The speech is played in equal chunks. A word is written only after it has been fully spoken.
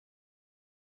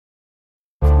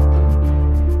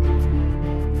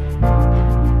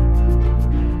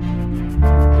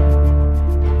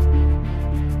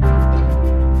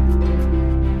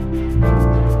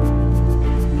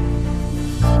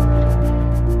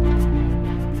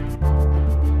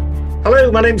Hello,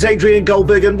 my name's Adrian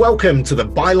Goldberg and welcome to the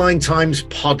Byline Times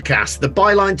podcast. The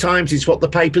Byline Times is what the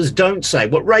papers don't say,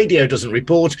 what radio doesn't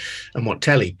report and what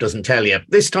telly doesn't tell you.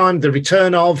 This time, the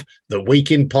return of the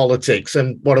week in politics,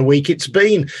 and what a week it's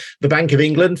been. The Bank of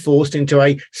England forced into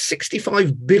a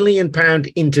 £65 billion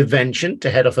intervention to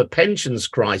head off a pensions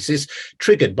crisis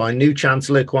triggered by new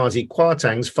Chancellor Kwasi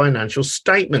Kwarteng's financial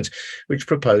statement, which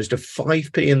proposed a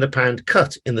 5p in the pound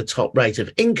cut in the top rate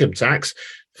of income tax,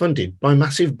 funded by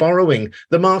massive borrowing.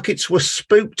 The markets were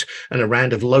spooked, and a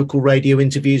round of local radio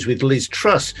interviews with Liz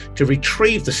Truss to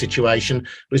retrieve the situation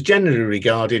was generally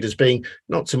regarded as being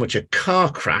not so much a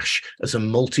car crash as a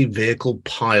multi-vehicle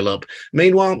pile-up.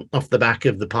 Meanwhile, off the back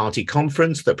of the party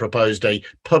conference that proposed a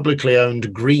publicly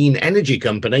owned green energy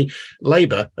company,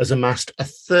 Labour has amassed a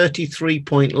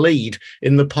 33-point lead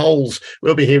in the polls.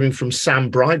 We'll be hearing from Sam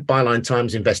Bright, Byline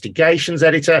Times investigations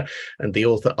editor and the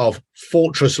author of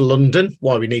Fortress London,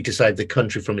 Why We Need to Save the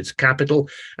Country from Its Capital,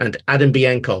 and Adam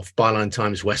Bienkov, Byline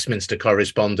Times Westminster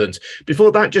correspondent.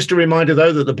 Before that, just a reminder,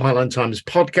 though, that the Byline Times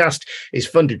podcast is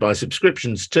funded by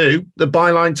subscriptions to the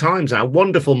Byline Times, our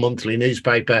wonderful monthly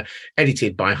newspaper,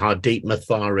 edited by Hardeep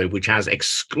Matharu, which has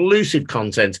exclusive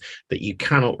content that you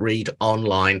cannot read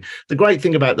online. The great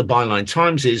thing about the Byline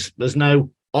Times is there's no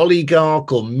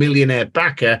oligarch or millionaire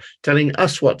backer telling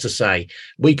us what to say.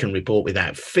 We can report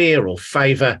without fear or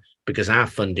favour, because our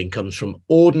funding comes from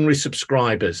ordinary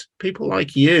subscribers, people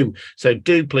like you. So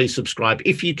do please subscribe,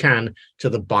 if you can, to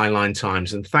the Byline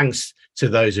Times. And thanks to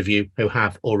those of you who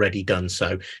have already done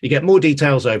so. You get more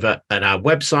details over at our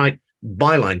website,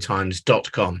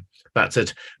 bylinetimes.com. That's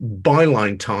at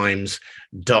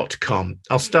bylinetimes.com.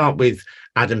 I'll start with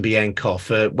Adam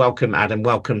Bienkov. Welcome, Adam.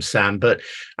 Welcome, Sam. But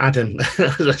Adam,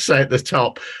 as I say at the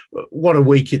top, what a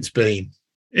week it's been.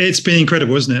 It's been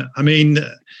incredible, isn't it? I mean,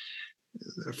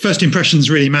 first impressions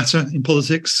really matter in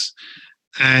politics,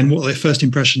 and what the first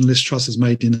impression Liz Truss has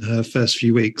made in her first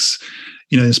few weeks.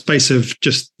 You know, in the space of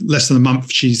just less than a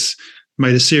month, she's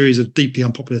made a series of deeply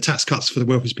unpopular tax cuts for the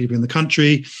wealthiest people in the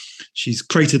country. She's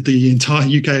created the entire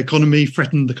UK economy,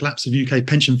 threatened the collapse of UK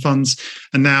pension funds,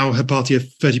 and now her party are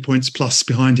 30 points plus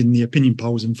behind in the opinion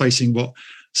polls and facing what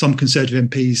some Conservative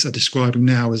MPs are describing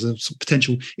now as a sort of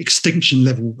potential extinction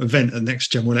level event at the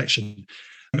next general election.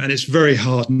 And it's very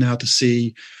hard now to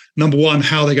see, number one,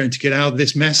 how they're going to get out of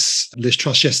this mess. Liz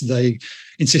Truss yesterday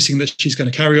insisting that she's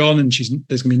going to carry on and there's going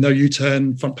to be no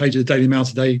U-turn. Front page of the Daily Mail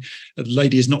today, the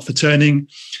lady is not for turning.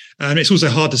 And it's also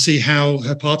hard to see how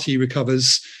her party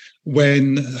recovers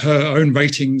when her own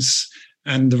ratings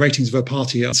and the ratings of her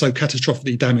party are so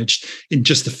catastrophically damaged in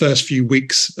just the first few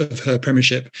weeks of her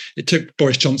premiership. It took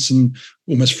Boris Johnson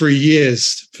almost 3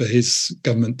 years for his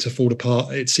government to fall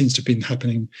apart. It seems to have been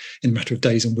happening in a matter of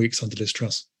days and weeks under Liz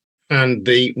Truss. And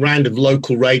the round of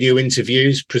local radio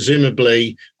interviews,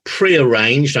 presumably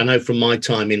pre-arranged. I know from my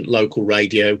time in local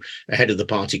radio, ahead of the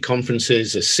party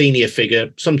conferences, a senior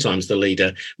figure, sometimes the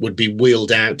leader, would be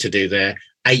wheeled out to do their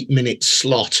 8-minute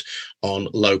slot on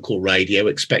local radio,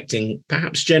 expecting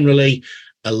perhaps generally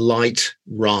a light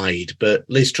ride. But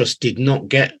Liz Truss did not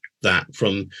get that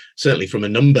certainly from a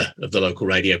number of the local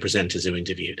radio presenters who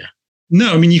interviewed her.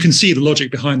 No, I mean, you can see the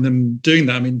logic behind them doing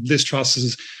that. I mean, Liz Truss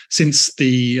has, since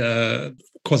the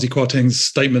Kwasi Kwarteng's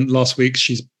statement last week,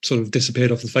 she's sort of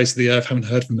disappeared off the face of the earth, haven't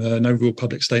heard from her, no real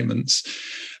public statements.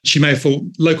 She may have thought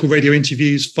local radio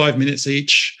interviews, 5 minutes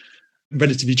each,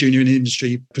 relatively junior in the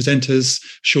industry presenters,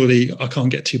 surely I can't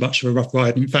get too much of a rough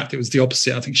ride. In fact, it was the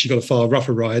opposite. I think she got a far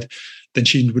rougher ride than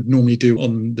she would normally do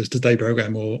on the Today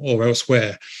programme or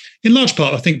elsewhere. In large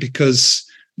part, I think because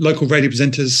local radio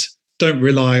presenters don't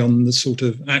rely on the sort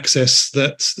of access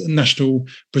that national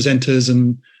presenters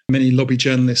and many lobby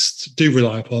journalists do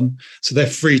rely upon. So they're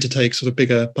free to take sort of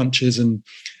bigger punches and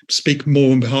speak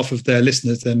more on behalf of their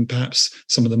listeners than perhaps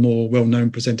some of the more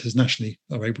well-known presenters nationally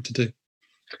are able to do.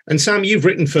 And Sam, you've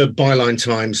written for Byline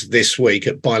Times this week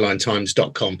at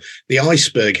bylinetimes.com. The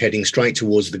iceberg heading straight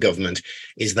towards the government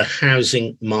is the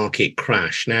housing market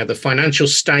crash. Now, the financial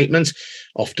statement,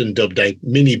 often dubbed a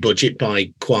mini budget by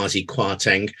Kwasi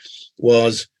Kwarteng,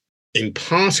 was, in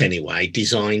part anyway,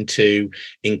 designed to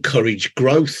encourage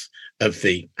growth of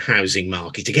the housing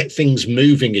market, to get things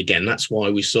moving again. That's why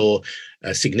we saw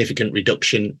a significant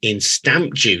reduction in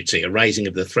stamp duty, a raising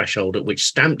of the threshold at which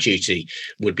stamp duty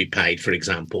would be paid, for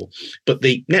example. But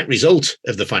the net result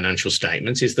of the financial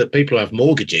statements is that people who have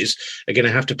mortgages are going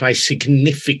to have to pay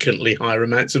significantly higher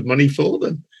amounts of money for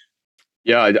them.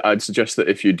 Yeah, I'd suggest that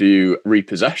if you do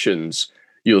repossessions,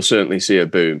 you'll certainly see a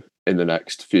boom in the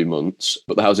next few months.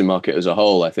 But the housing market as a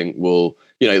whole, I think, will,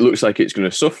 it looks like it's going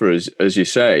to suffer, as you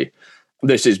say.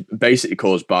 This is basically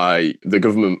caused by the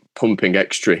government pumping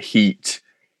extra heat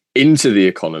into the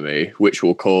economy, which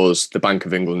will cause the Bank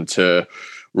of England to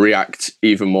react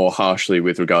even more harshly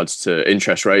with regards to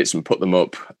interest rates and put them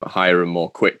up higher and more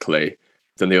quickly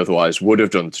than they otherwise would have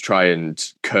done to try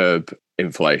and curb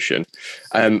inflation.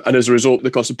 And as a result, the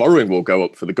cost of borrowing will go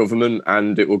up for the government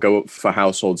and it will go up for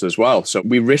households as well. So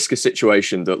we risk a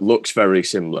situation that looks very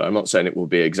similar. I'm not saying it will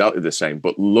be exactly the same,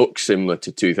 but looks similar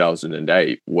to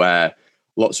 2008, where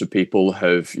lots of people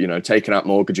have, taken out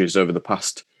mortgages over the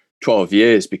past 12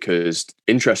 years because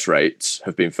interest rates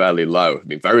have been fairly low, have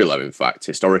been very low, in fact,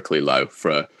 historically low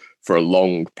for a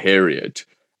long period.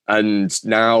 And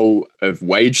now of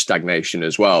wage stagnation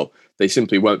as well, they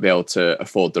simply won't be able to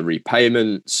afford the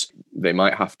repayments. They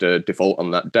might have to default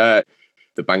on that debt.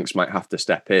 The banks might have to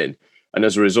step in. And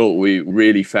as a result, we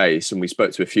really face, and we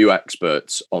spoke to a few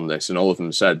experts on this, and all of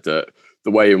them said that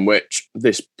the way in which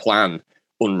this plan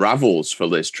unravels for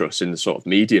Liz Truss in the sort of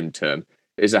medium term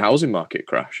is a housing market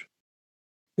crash.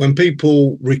 When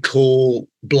people recall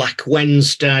Black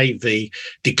Wednesday, the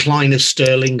decline of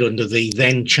sterling under the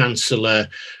then Chancellor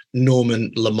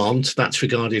Norman Lamont, that's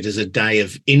regarded as a day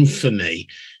of infamy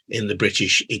in the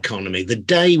British economy. The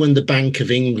day when the Bank of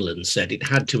England said it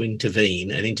had to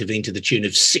intervene and intervene to the tune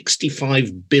of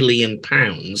 £65 billion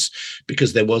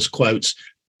because there was, quotes,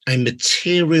 a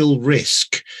material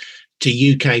risk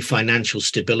to UK financial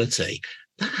stability.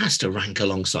 That has to rank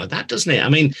alongside that, doesn't it? I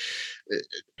mean,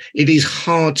 it is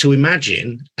hard to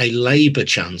imagine a Labour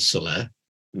Chancellor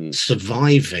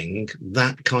surviving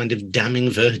that kind of damning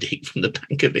verdict from the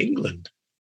Bank of England.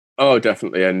 Oh,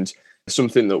 definitely. And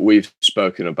something that we've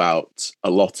spoken about a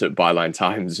lot at Byline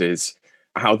Times is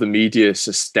how the media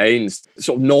sustains,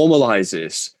 sort of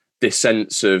normalizes this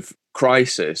sense of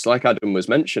crisis. Like Adam was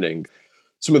mentioning,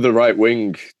 some of the right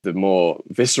wing, the more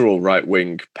visceral right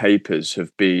wing papers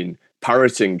have been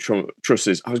parroting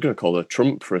Truss's, I was going to call her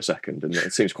Trump for a second, and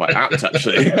it seems quite apt,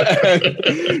 actually.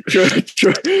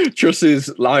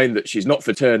 Truss's line that she's not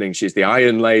for turning, she's the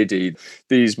Iron Lady.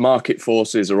 These market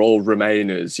forces are all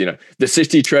Remainers. The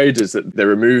city traders that they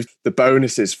removed the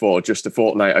bonuses for just a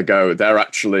fortnight ago, they're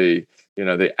actually,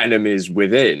 the enemies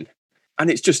within.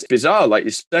 And it's just bizarre, like you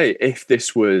say, if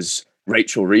this was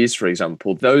Rachel Reeves, for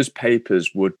example, those papers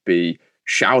would be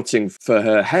shouting for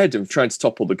her head and trying to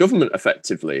topple the government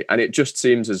effectively. And it just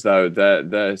seems as though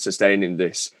they're sustaining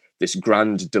this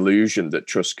grand delusion that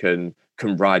Truss can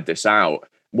ride this out,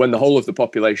 when the whole of the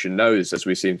population knows, as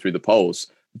we've seen through the polls,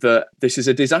 that this is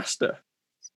a disaster.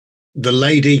 The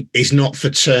lady is not for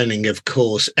turning, of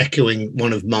course, echoing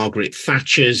one of Margaret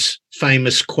Thatcher's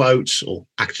famous quotes, or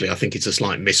actually I think it's a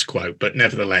slight misquote, but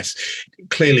nevertheless,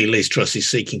 clearly Liz Truss is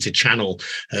seeking to channel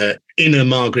inner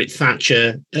Margaret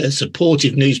Thatcher.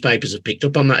 Supportive newspapers have picked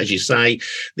up on that, as you say.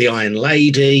 The Iron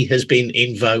Lady has been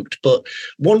invoked. But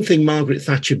one thing Margaret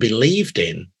Thatcher believed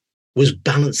in was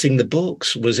balancing the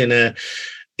books, was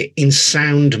in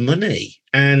sound money.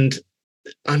 And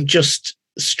I'm just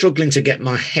struggling to get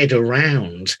my head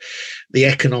around the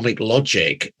economic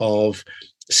logic of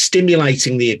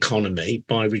stimulating the economy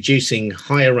by reducing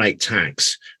higher rate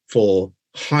tax for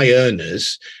high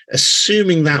earners,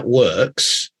 assuming that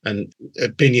works. And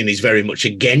opinion is very much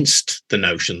against the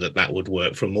notion that that would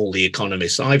work from all the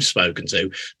economists I've spoken to.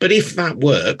 But if that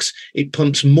works, it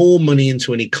pumps more money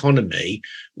into an economy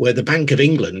where the Bank of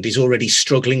England is already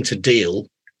struggling to deal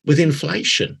with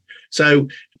inflation. So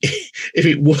if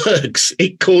it works,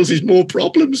 it causes more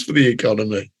problems for the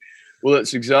economy. Well,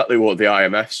 that's exactly what the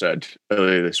IMF said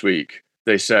earlier this week.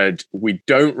 They said, we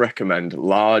don't recommend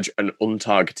large and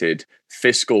untargeted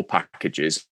fiscal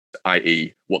packages,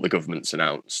 i.e. what the government's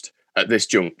announced at this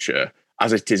juncture,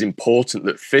 as it is important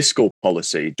that fiscal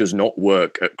policy does not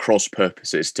work at cross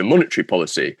purposes to monetary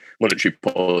policy. Monetary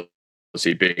policy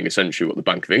being essentially what the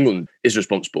Bank of England is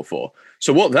responsible for.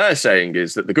 So what they're saying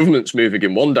is that the government's moving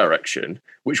in one direction,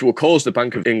 which will cause the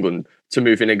Bank of England to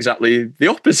move in exactly the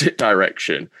opposite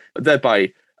direction,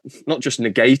 thereby not just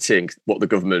negating what the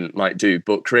government might do,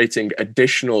 but creating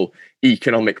additional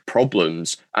economic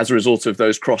problems as a result of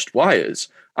those crossed wires.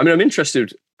 I mean, I'm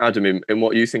interested, Adam, in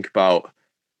what you think about,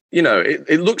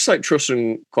 it looks like Truss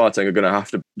and Kwarteng are going to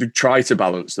have to try to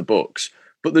balance the books.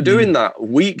 But they're doing that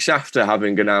weeks after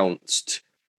having announced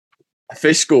a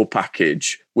fiscal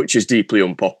package, which is deeply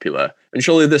unpopular. And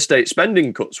surely the state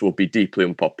spending cuts will be deeply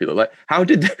unpopular. Like, how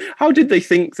did they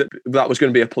think that was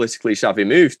going to be a politically savvy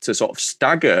move to sort of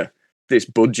stagger this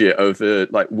budget over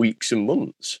like weeks and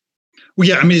months? Well,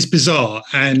 yeah, I mean, it's bizarre.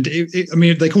 And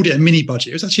they called it a mini budget.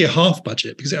 It was actually a half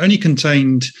budget because it only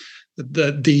contained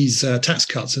these tax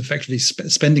cuts, effectively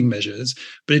spending measures,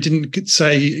 but it didn't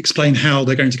explain how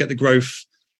they're going to get the growth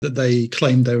that they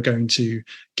claimed they were going to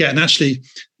get. And actually,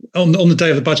 on the day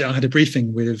of the budget, I had a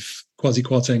briefing with Kwasi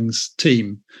Kwarteng's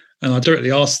team, and I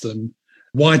directly asked them,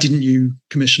 why didn't you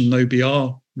commission an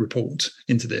OBR report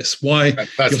into this? Why?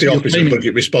 That's the Office of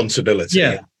Budget Responsibility.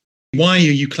 Yeah. Why are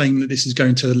you claiming that this is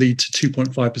going to lead to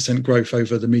 2.5% growth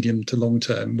over the medium to long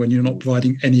term when you're not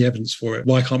providing any evidence for it?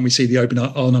 Why can't we see the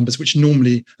OBR numbers, which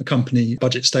normally accompany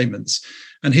budget statements?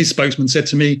 And his spokesman said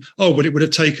to me, oh, well, it would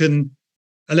have taken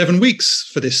 11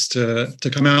 weeks for this to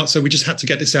come out. So we just had to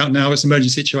get this out now. It's an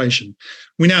emergency situation.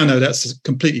 We now know that's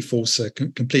completely false, a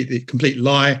complete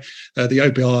lie. The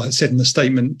OBR has said in the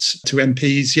statement to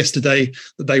MPs yesterday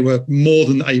that they were more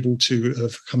than able to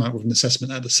have come out with an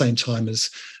assessment at the same time as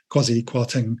Kwasi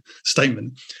Kwarteng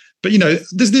statement. But,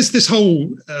 there's this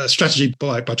whole strategy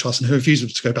by Truss and her refusal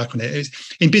to go back on it.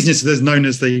 In business, there's known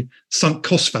as the sunk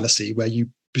cost fallacy, where you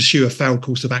pursue a failed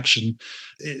course of action.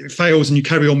 It fails and you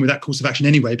carry on with that course of action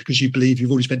anyway because you believe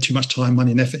you've already spent too much time,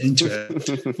 money and effort into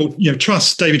it. Well,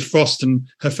 Truss, David Frost and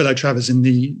her fellow Travers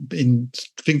in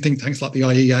think tanks like the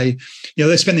IEA,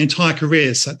 they spent their entire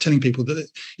careers telling people that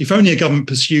if only a government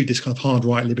pursued this kind of hard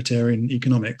right libertarian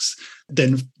economics,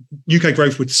 then UK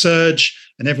growth would surge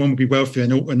and everyone would be wealthier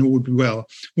and all would be well.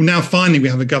 Well, now finally we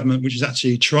have a government which has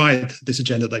actually tried this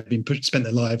agenda they've been spent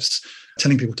their lives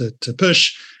telling people to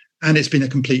push. And it's been a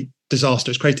complete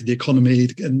disaster. It's created the economy,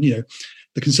 and the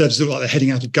Conservatives look like they're heading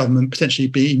out of government, potentially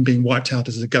being wiped out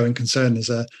as a going concern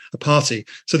as a party.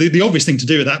 So the obvious thing to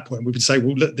do at that point would be to say,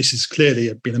 well, look, this has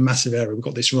clearly been a massive error. We've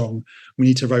got this wrong. We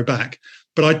need to row back.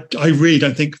 But I really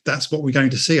don't think that's what we're going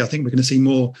to see. I think we're going to see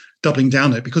more doubling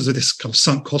down on it because of this kind of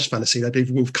sunk cost fallacy. That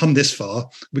we've come this far,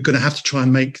 we're going to have to try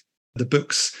and make the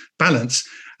books balance.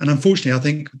 And unfortunately, I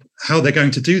think how they're going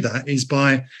to do that is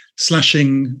by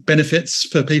slashing benefits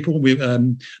for people.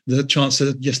 The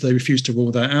Chancellor yesterday refused to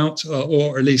rule that out,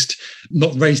 or at least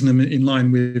not raising them in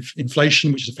line with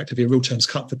inflation, which is effectively a real terms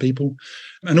cut for people,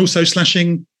 and also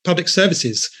slashing public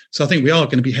services. So I think we are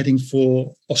going to be heading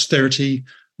for austerity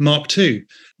Mark II.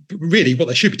 But really, what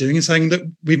they should be doing is saying that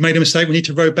we've made a mistake. We need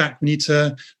to row back. We need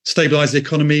to stabilise the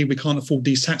economy. We can't afford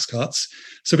these tax cuts.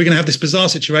 So we're going to have this bizarre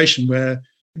situation where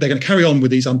they're going to carry on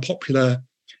with these unpopular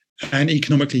and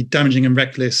economically damaging and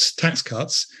reckless tax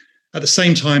cuts at the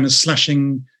same time as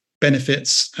slashing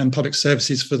benefits and public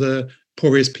services for the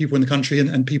poorest people in the country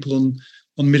and people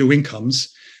on middle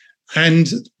incomes. And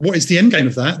what is the end game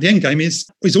of that? The end game is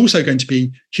also going to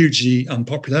be hugely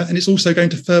unpopular, and it's also going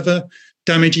to further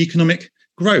damage economic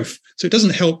growth. So it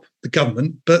doesn't help the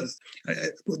government, but I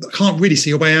can't really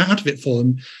see a way out of it for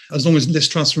them as long as Liz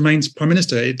Truss remains Prime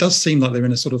Minister. It does seem like they're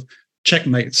in a sort of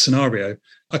checkmate scenario.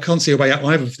 I can't see a way out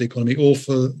either for the economy or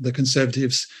for the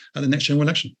Conservatives at the next general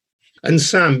election. And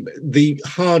Sam, the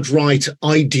hard right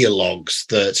ideologues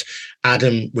that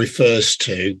Adam refers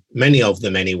to, many of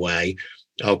them anyway,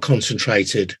 are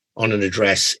concentrated on an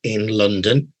address in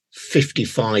London,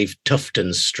 55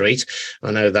 Tufton Street. I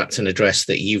know that's an address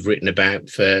that you've written about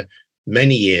for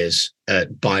many years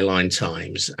at Byline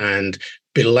Times. And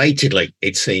belatedly,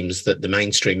 it seems that the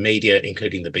mainstream media,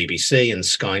 including the BBC and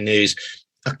Sky News,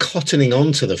 are cottoning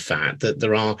on to the fact that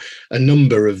there are a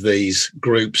number of these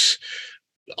groups,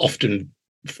 often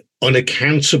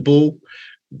unaccountable,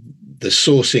 the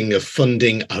sourcing of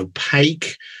funding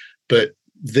opaque, but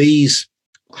these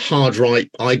hard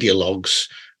right ideologues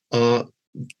are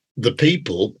the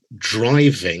people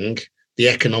driving the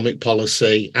economic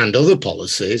policy and other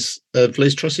policies of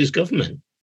Liz Truss's government.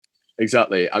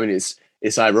 Exactly. I mean,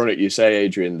 it's ironic you say,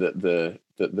 Adrian, that the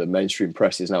mainstream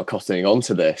press is now cottoning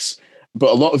onto this,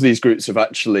 but a lot of these groups have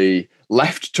actually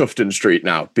left Tufton Street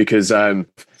now because the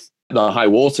high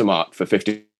watermark for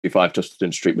 55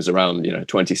 Tufton Street was around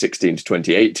 2016 to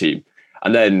 2018,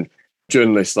 and then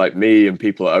journalists like me and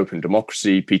people at Open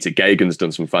Democracy, Peter Gagan's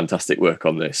done some fantastic work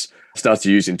on this, started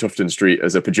using Tufton Street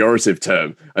as a pejorative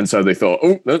term. And so they thought,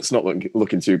 oh, that's not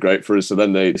looking too great for us. So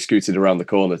then they scooted around the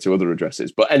corner to other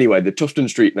addresses. But anyway, the Tufton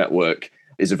Street network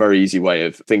is a very easy way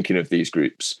of thinking of these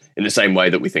groups in the same way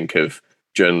that we think of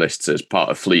journalists as part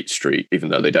of Fleet Street, even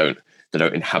though they don't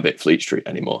inhabit Fleet Street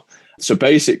anymore. So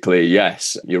basically,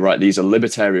 yes, you're right. These are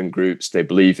libertarian groups. They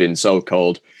believe in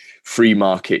so-called free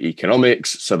market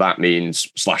economics. So that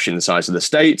means slashing the size of the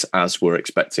state, as we're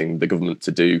expecting the government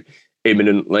to do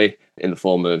imminently in the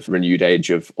form of renewed age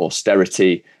of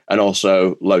austerity, and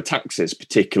also low taxes,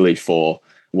 particularly for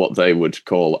what they would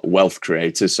call wealth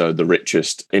creators, so the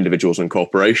richest individuals and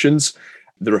corporations.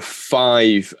 There are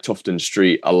 5 Tufton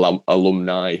Street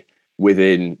alumni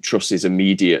within Truss's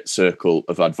immediate circle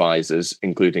of advisors,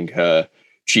 including her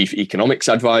chief economics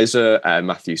advisor,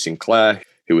 Matthew Sinclair,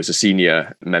 who was a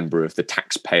senior member of the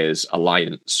Taxpayers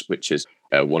Alliance, which is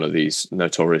one of these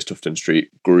notorious Tufton Street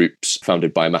groups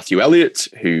founded by Matthew Elliott,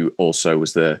 who also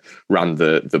ran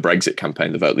the Brexit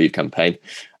campaign, the Vote Leave campaign.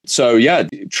 So yeah,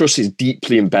 Truss is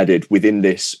deeply embedded within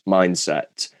this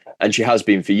mindset, and she has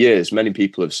been for years. Many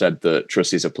people have said that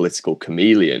Truss is a political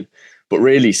chameleon, but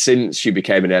really since she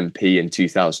became an MP in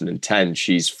 2010,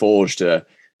 she's forged a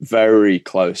very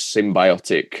close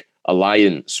symbiotic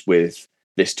alliance with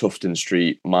this Tufton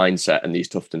Street mindset and these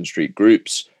Tufton Street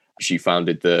groups. She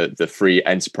founded the Free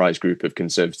Enterprise Group of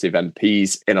Conservative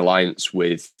MPs in alliance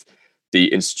with the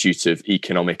Institute of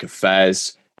Economic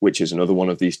Affairs, which is another one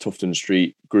of these Tufton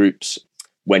Street groups,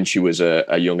 when she was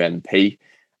a young MP.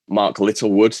 Mark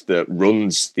Littlewood, that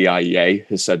runs the IEA,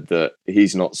 has said that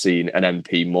he's not seen an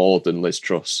MP more than Liz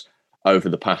Truss over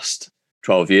the past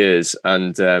 12 years.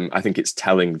 And I think it's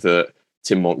telling that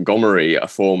Tim Montgomery, a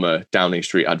former Downing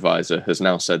Street advisor, has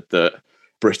now said that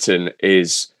Britain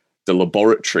is the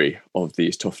laboratory of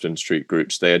these Tufton Street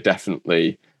groups. They are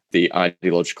definitely the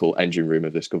ideological engine room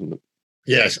of this government.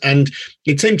 Yes, and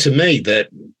it seemed to me that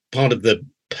part of the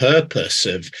purpose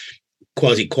of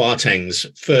Kwasi Kwarteng's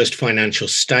first financial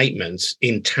statements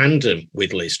in tandem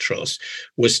with Liz Truss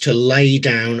was to lay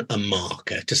down a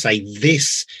marker, to say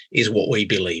this is what we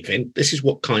believe in, this is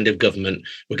what kind of government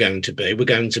we're going to be. We're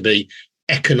going to be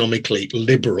economically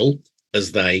liberal,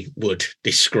 as they would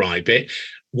describe it.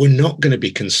 We're not going to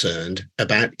be concerned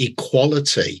about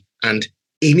equality and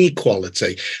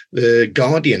inequality. The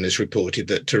Guardian has reported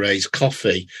that Therese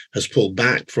Coffey has pulled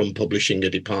back from publishing a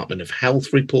Department of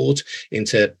Health report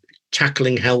into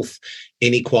tackling health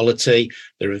inequality.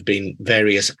 There have been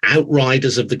various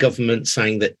outriders of the government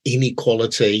saying that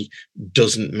inequality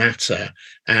doesn't matter.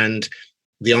 And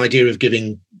the idea of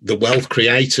giving the wealth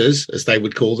creators, as they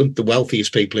would call them, the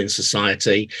wealthiest people in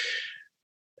society,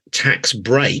 tax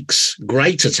breaks,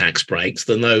 greater tax breaks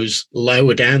than those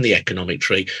lower down the economic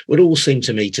tree, would all seem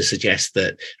to me to suggest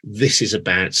that this is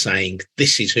about saying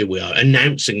this is who we are,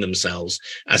 announcing themselves,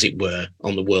 as it were,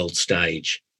 on the world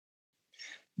stage.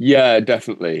 Yeah,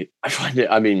 definitely. I find it,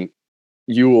 I mean,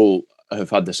 you all have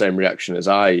had the same reaction as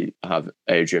I have,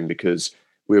 Adrian, because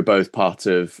we were both part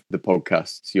of the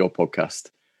podcast, your podcast,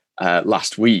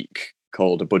 last week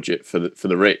called A Budget for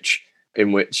the Rich,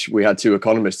 in which we had two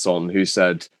economists on who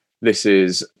said this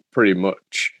is pretty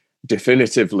much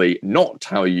definitively not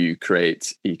how you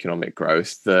create economic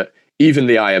growth, that even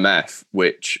the IMF,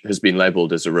 which has been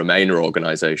labelled as a Remainer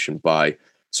organisation by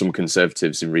some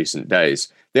conservatives in recent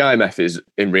days, the IMF is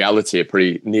in reality a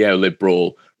pretty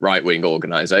neoliberal right-wing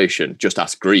organisation. Just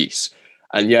ask Greece.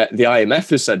 And yet the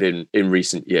IMF has said in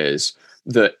recent years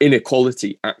that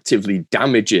inequality actively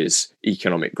damages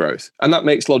economic growth. And that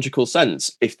makes logical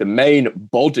sense. If the main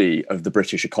body of the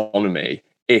British economy,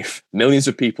 if millions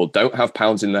of people don't have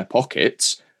pounds in their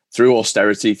pockets through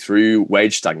austerity, through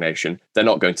wage stagnation, they're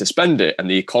not going to spend it, and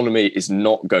the economy is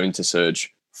not going to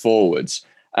surge forwards.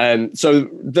 So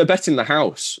they're betting the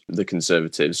house, the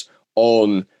Conservatives,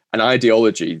 on an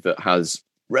ideology that has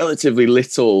relatively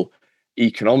little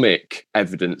economic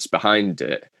evidence behind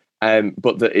it,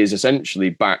 but that is essentially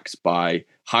backed by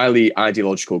highly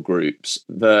ideological groups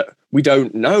that we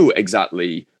don't know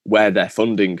exactly where their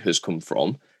funding has come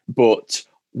from. But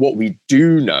what we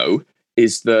do know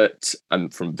is that,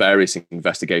 and from various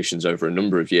investigations over a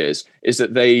number of years, is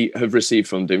that they have received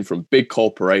funding from big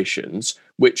corporations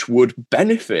which would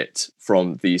benefit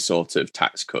from these sort of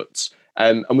tax cuts.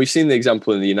 And we've seen the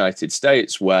example in the United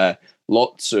States where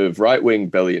lots of right-wing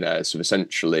billionaires have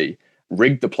essentially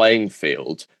rigged the playing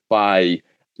field by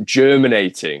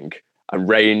germinating a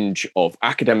range of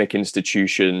academic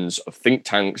institutions, of think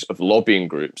tanks, of lobbying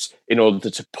groups in order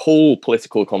to pull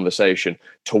political conversation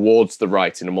towards the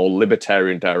right in a more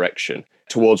libertarian direction,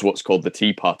 towards what's called the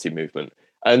Tea Party movement.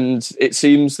 And it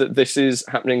seems that this is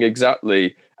happening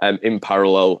exactly in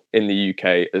parallel in the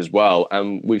UK as well.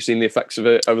 And we've seen the effects of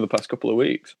it over the past couple of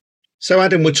weeks. So,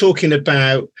 Adam, we're talking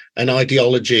about an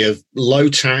ideology of low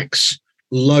tax,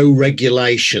 low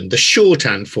regulation. The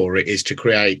shorthand for it is to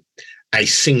create a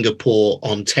Singapore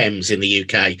on Thames in the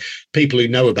UK. People who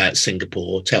know about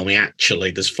Singapore tell me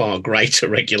actually there's far greater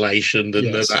regulation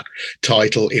than that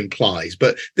title implies.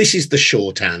 But this is the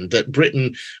shorthand, that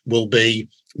Britain will be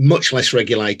much less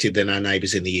regulated than our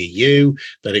neighbours in the EU,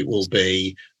 that it will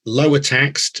be lower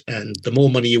taxed, and the more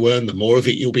money you earn, the more of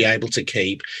it you'll be able to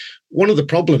keep. One of the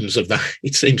problems of that,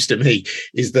 it seems to me,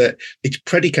 is that it's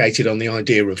predicated on the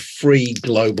idea of free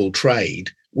global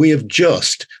trade. We have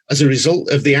just, as a result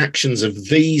of the actions of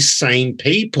these same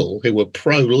people who were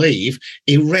pro-leave,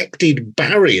 erected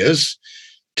barriers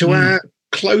to our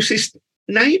closest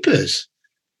neighbours.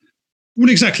 Well,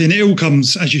 exactly. And it all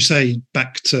comes, as you say,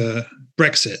 back to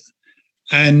Brexit.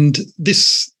 And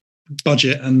this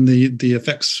budget and the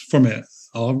effects from it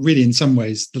are really, in some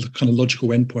ways, the kind of logical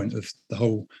endpoint of the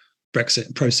whole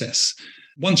Brexit process.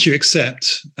 Once you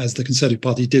accept, as the Conservative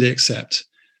Party did accept,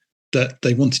 that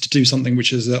they wanted to do something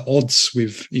which is at odds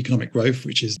with economic growth,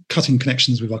 which is cutting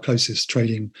connections with our closest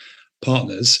trading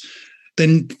partners,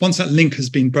 then once that link has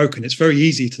been broken, it's very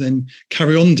easy to then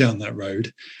carry on down that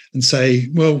road and say,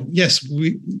 well, yes,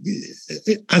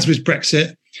 as with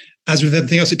Brexit, as with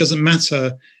everything else, it doesn't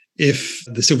matter if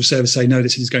the civil service say, no,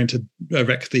 this is going to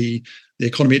wreck the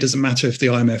economy. It doesn't matter if the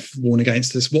IMF warn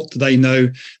against this. What do they know?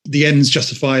 The ends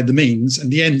justify the means.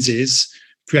 And the ends is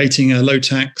creating a low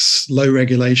tax, low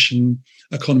regulation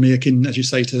economy akin, as you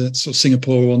say, to sort of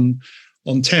Singapore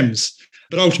on Thames.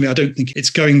 But ultimately, I don't think it's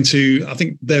going to. I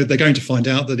think they're going to find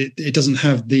out that it doesn't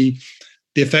have the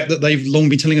effect that they've long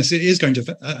been telling us it is going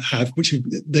to have. Which is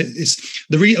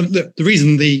the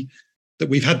reason that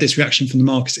we've had this reaction from the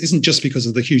markets isn't just because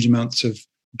of the huge amounts of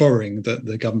borrowing that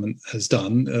the government has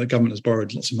done. The government has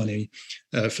borrowed lots of money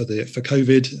for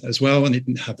COVID as well, and it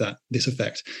didn't have this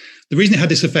effect. The reason it had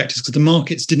this effect is because the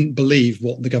markets didn't believe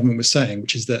what the government was saying,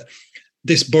 which is that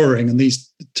this borrowing and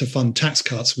these to fund tax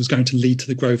cuts was going to lead to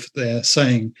the growth they're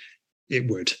saying it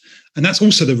would. And that's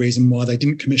also the reason why they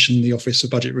didn't commission the Office of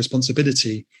Budget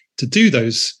Responsibility to do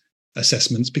those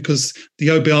assessments, because the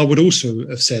OBR would also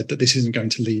have said that this isn't going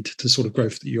to lead to the sort of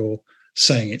growth that you're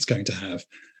saying it's going to have.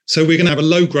 So we're going to have a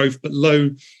low growth but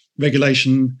low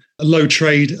regulation, a low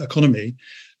trade economy.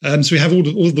 So we have all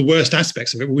the worst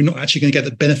aspects of it, but we're not actually going to get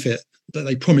the benefit that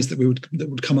they promised that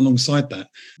would come alongside that,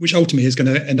 which ultimately is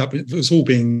going to end up with us all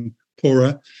being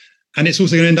poorer. And it's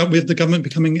also going to end up with the government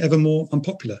becoming ever more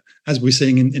unpopular, as we're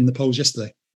seeing in the polls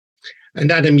yesterday.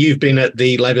 And Adam, you've been at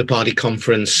the Labour Party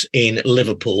conference in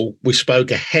Liverpool. We spoke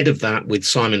ahead of that with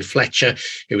Simon Fletcher,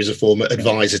 who was a former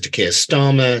advisor to Keir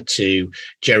Starmer, to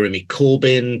Jeremy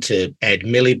Corbyn, to Ed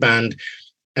Miliband.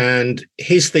 And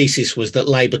his thesis was that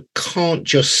Labour can't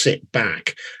just sit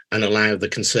back and allow the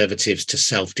Conservatives to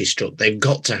self-destruct. They've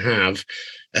got to have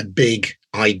a big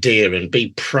idea and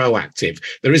be proactive.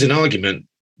 There is an argument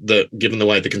that, given the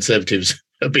way the Conservatives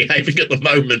are behaving at the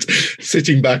moment,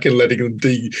 sitting back and letting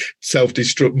them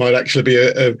self-destruct might actually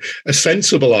be a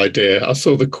sensible idea. I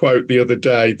saw the quote the other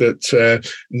day that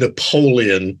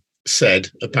Napoleon said,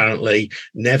 apparently,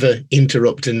 never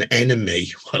interrupt an enemy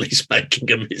while he's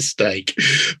making a mistake.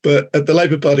 But at the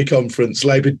Labour Party conference,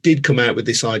 Labour did come out with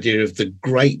this idea of the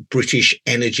Great British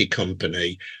Energy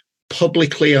Company,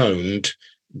 publicly owned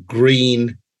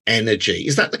green energy.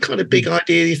 Is that the kind of big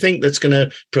idea you think that's going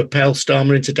to propel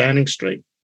Starmer into Downing Street?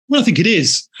 Well, I think it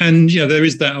is. And, there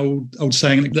is that old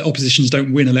saying that oppositions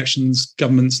don't win elections,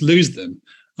 governments lose them.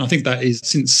 I think that is,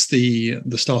 since the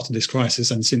start of this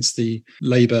crisis and since the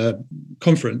Labour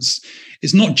conference,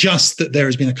 it's not just that there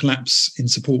has been a collapse in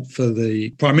support for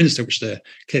the Prime Minister, which there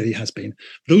clearly has been,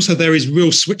 but also there is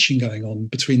real switching going on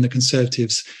between the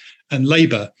Conservatives and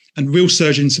Labour, and real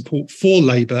surge in support for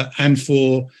Labour and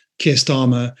for Keir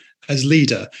Starmer as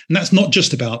leader. And that's not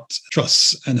just about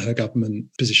Truss and her government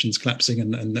positions collapsing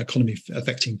and the economy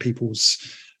affecting people's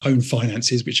own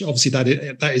finances, which obviously that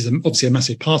is obviously a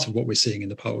massive part of what we're seeing in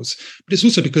the polls. But it's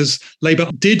also because Labour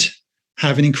did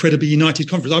have an incredibly united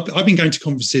conference. I've been going to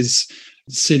conferences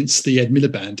since the Ed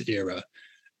Miliband era,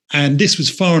 and this was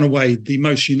far and away the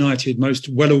most united, most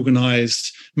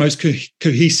well-organised, most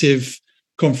cohesive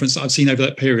conference that I've seen over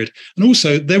that period. And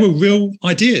also, there were real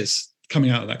ideas coming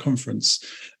out of that conference.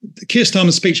 Keir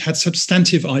Starmer's speech had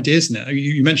substantive ideas in it.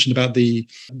 You mentioned about the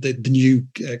new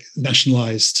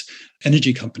nationalised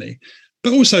energy company,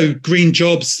 but also green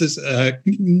jobs. There's a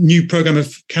new programme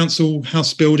of council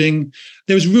house building.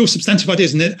 There was real substantive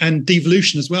ideas in it, and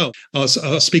devolution as well. I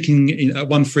was speaking at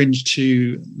one fringe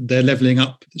to their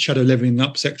shadow levelling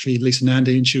up secretary, Lisa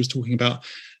Nandy, and she was talking about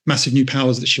massive new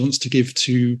powers that she wants to give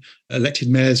to elected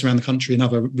mayors around the country and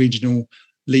other regional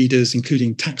leaders,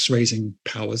 including tax raising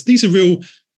powers. These are real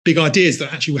big ideas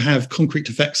that actually will have concrete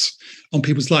effects on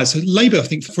people's lives. So Labour, I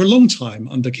think, for a long time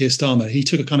under Keir Starmer, he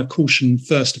took a kind of caution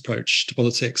first approach to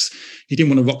politics. He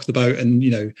didn't want to rock the boat and,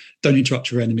 don't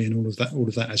interrupt your enemy and all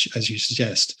of that, as you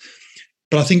suggest.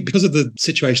 But I think because of the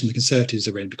situation the Conservatives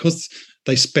are in, because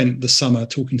they spent the summer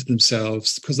talking to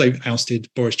themselves, because they've ousted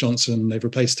Boris Johnson, they've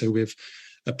replaced her with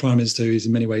a Prime Minister who is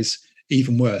in many ways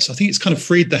even worse. I think it's kind of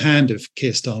freed the hand of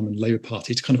Keir Starmer and the Labour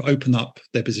Party to kind of open up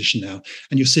their position now.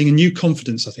 And you're seeing a new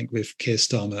confidence, I think, with Keir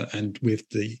Starmer and with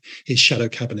his shadow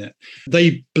cabinet.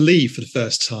 They believe for the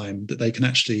first time that they can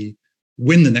actually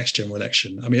win the next general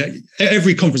election. I mean,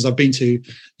 every conference I've been to,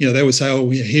 they always say, "Oh,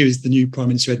 here's the new Prime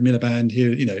Minister Ed Miliband.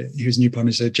 Here's new Prime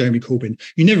Minister Jeremy Corbyn."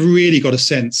 You never really got a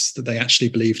sense that they actually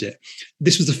believed it.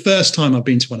 This was the first time I've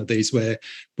been to one of these where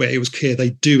it was clear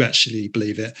they do actually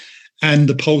believe it, and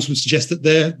the polls would suggest that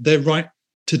they're right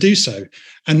to do so.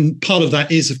 And part of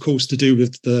that is, of course, to do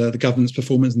with the government's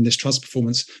performance and this trust's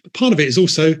performance. But part of it is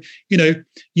also, you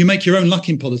make your own luck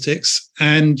in politics.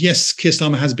 And yes, Keir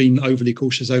Starmer has been overly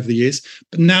cautious over the years,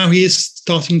 but now he is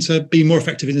starting to be more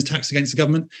effective in his attacks against the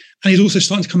government. And he's also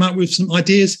starting to come out with some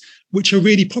ideas which are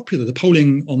really popular. The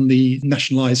polling on the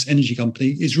nationalised energy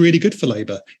company is really good for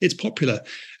Labour. It's popular.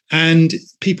 And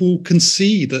people can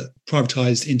see that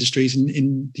privatised industries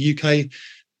in the UK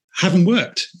haven't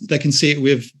worked. They can see it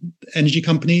with energy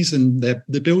companies and their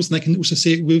bills, and they can also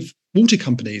see it with water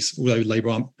companies, although Labour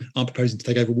aren't proposing to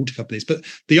take over water companies. But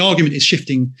the argument is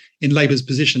shifting in Labour's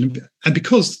position. And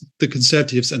because the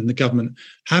Conservatives and the government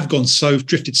have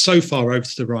drifted so far over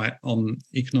to the right on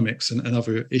economics and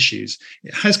other issues,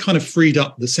 it has kind of freed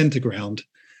up the centre ground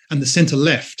and the centre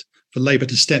left for Labour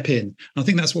to step in. And I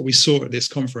think that's what we saw at this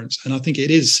conference. And I think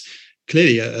it is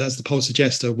clearly, as the polls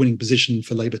suggest, a winning position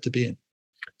for Labour to be in.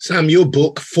 Sam, your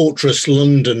book, Fortress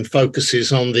London,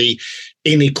 focuses on the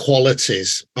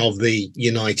inequalities of the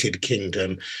United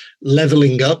Kingdom.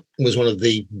 Levelling up was one of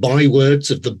the bywords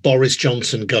of the Boris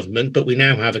Johnson government, but we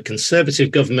now have a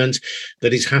Conservative government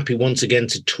that is happy once again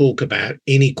to talk about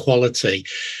inequality.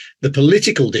 The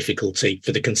political difficulty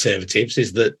for the Conservatives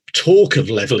is that talk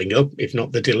of levelling up, if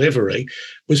not the delivery,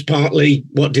 was partly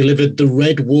what delivered the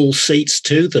red wall seats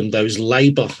to them, those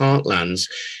Labour heartlands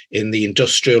in the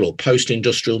industrial or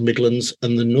post-industrial Midlands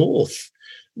and the North.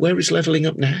 Where is levelling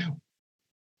up now?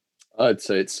 I'd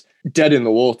say it's dead in the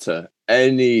water.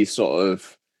 Any sort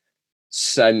of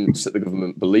sense that the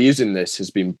government believes in this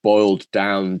has been boiled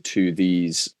down to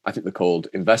these, I think they're called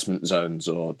investment zones,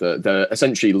 or the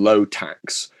essentially low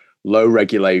tax, low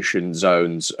regulation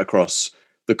zones across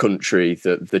the country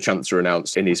that the Chancellor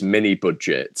announced in his mini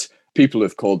budget. People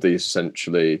have called these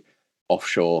essentially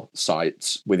offshore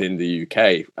sites within the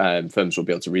UK. Firms will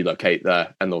be able to relocate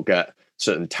there and they'll get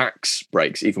certain tax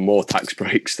breaks, even more tax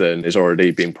breaks than is already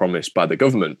being promised by the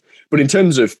government. But in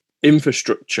terms of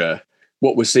infrastructure,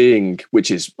 what we're seeing,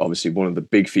 which is obviously one of the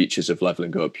big features of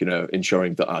levelling up,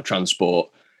 ensuring that our transport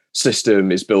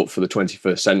system is built for the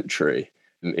 21st century,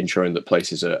 ensuring that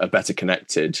places are better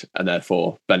connected and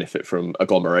therefore benefit from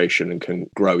agglomeration and can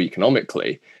grow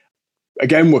economically.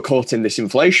 Again, we're caught in this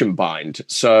inflation bind.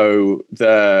 So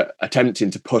they're attempting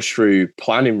to push through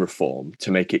planning reform to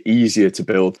make it easier to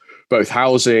build both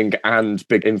housing and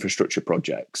big infrastructure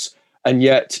projects. And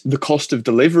yet the cost of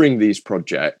delivering these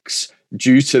projects,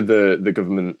 due to the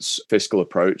government's fiscal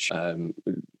approach,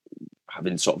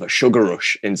 having sort of a sugar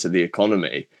rush into the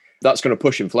economy, that's going to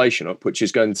push inflation up, which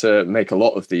is going to make a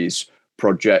lot of these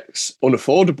projects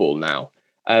unaffordable now.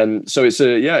 And so it's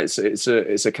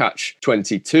a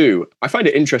catch-22. I find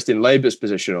it interesting, Labour's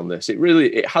position on this.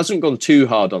 It hasn't gone too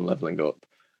hard on levelling up.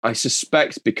 I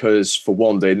suspect because, for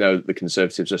one, they know that the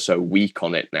Conservatives are so weak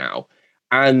on it now.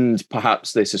 And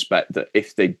perhaps they suspect that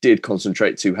if they did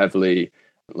concentrate too heavily,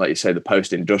 like you say, the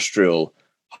post-industrial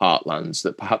heartlands,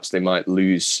 that perhaps they might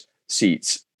lose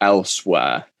seats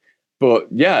elsewhere. But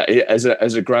yeah, as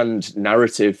a grand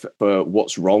narrative for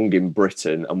what's wrong in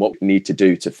Britain and what we need to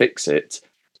do to fix it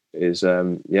is,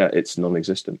 it's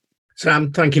non-existent.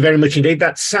 Sam, thank you very much indeed.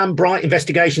 That's Sam Bright,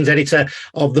 investigations editor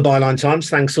of the Byline Times.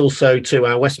 Thanks also to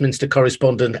our Westminster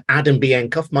correspondent, Adam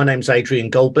Bienkoff. My name's Adrian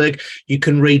Goldberg. You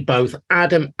can read both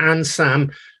Adam and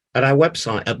Sam at our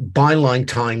website at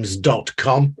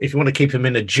bylinetimes.com. If you want to keep him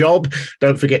in a job,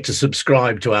 don't forget to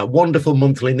subscribe to our wonderful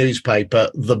monthly newspaper,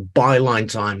 The Byline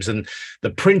Times. And the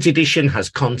print edition has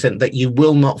content that you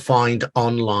will not find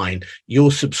online.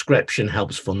 Your subscription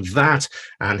helps fund that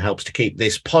and helps to keep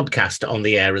this podcast on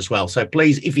the air as well. So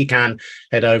please, if you can,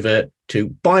 head over to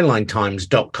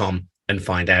bylinetimes.com and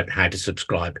find out how to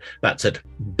subscribe. That's at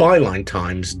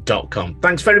bylinetimes.com.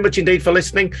 Thanks very much indeed for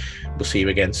listening. We'll see you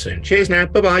again soon. Cheers now.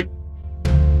 Bye-bye.